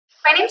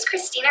My name is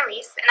Kristina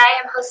Reese, and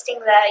I am hosting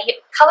the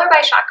Color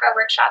By Chakra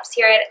workshops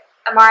here at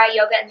Amara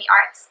Yoga and the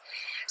Arts.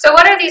 So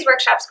what are these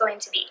workshops going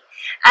to be?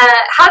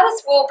 How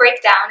this will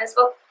break down is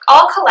we'll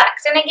all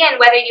collect, and again,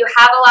 whether you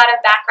have a lot of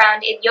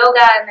background in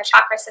yoga and the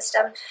chakra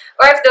system,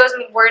 or if those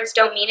words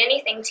don't mean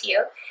anything to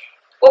you,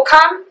 we'll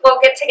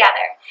get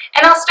together.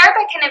 And I'll start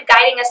by kind of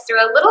guiding us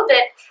through a little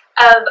bit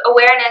of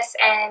awareness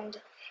and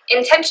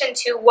intention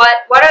to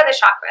what are the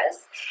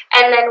chakras,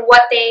 and then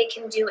what they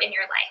can do in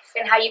your life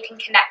and how you can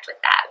connect with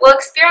that. We'll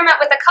experiment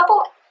with a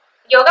couple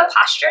yoga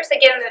postures,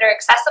 again, that are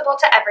accessible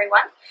to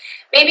everyone,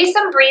 maybe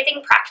some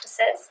breathing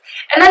practices,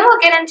 and then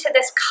we'll get into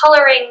this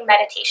coloring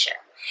meditation.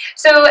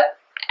 So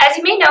as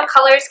you may know,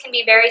 colors can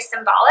be very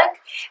symbolic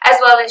as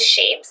well as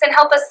shapes and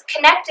help us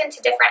connect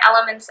into different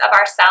elements of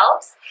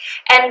ourselves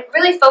and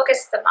really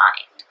focus the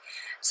mind.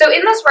 So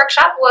in this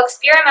workshop, we'll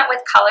experiment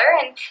with color,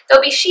 and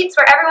there'll be sheets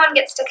where everyone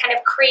gets to kind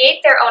of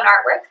create their own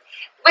artwork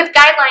with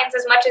guidelines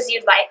as much as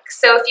you'd like.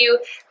 So if you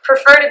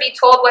prefer to be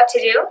told what to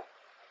do,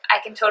 I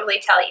can totally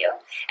tell you.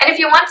 And if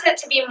you want it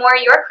to be more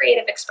your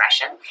creative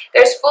expression,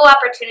 there's full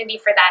opportunity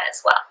for that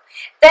as well.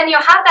 Then you'll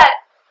have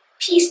that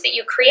piece that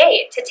you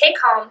create to take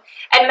home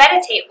and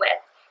meditate with,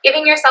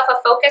 giving yourself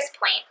a focus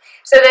point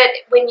so that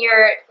when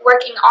you're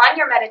working on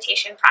your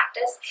meditation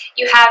practice,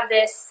 you have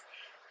this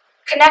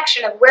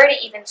connection of where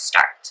to even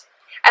start.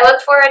 I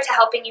look forward to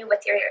helping you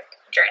with your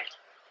journey.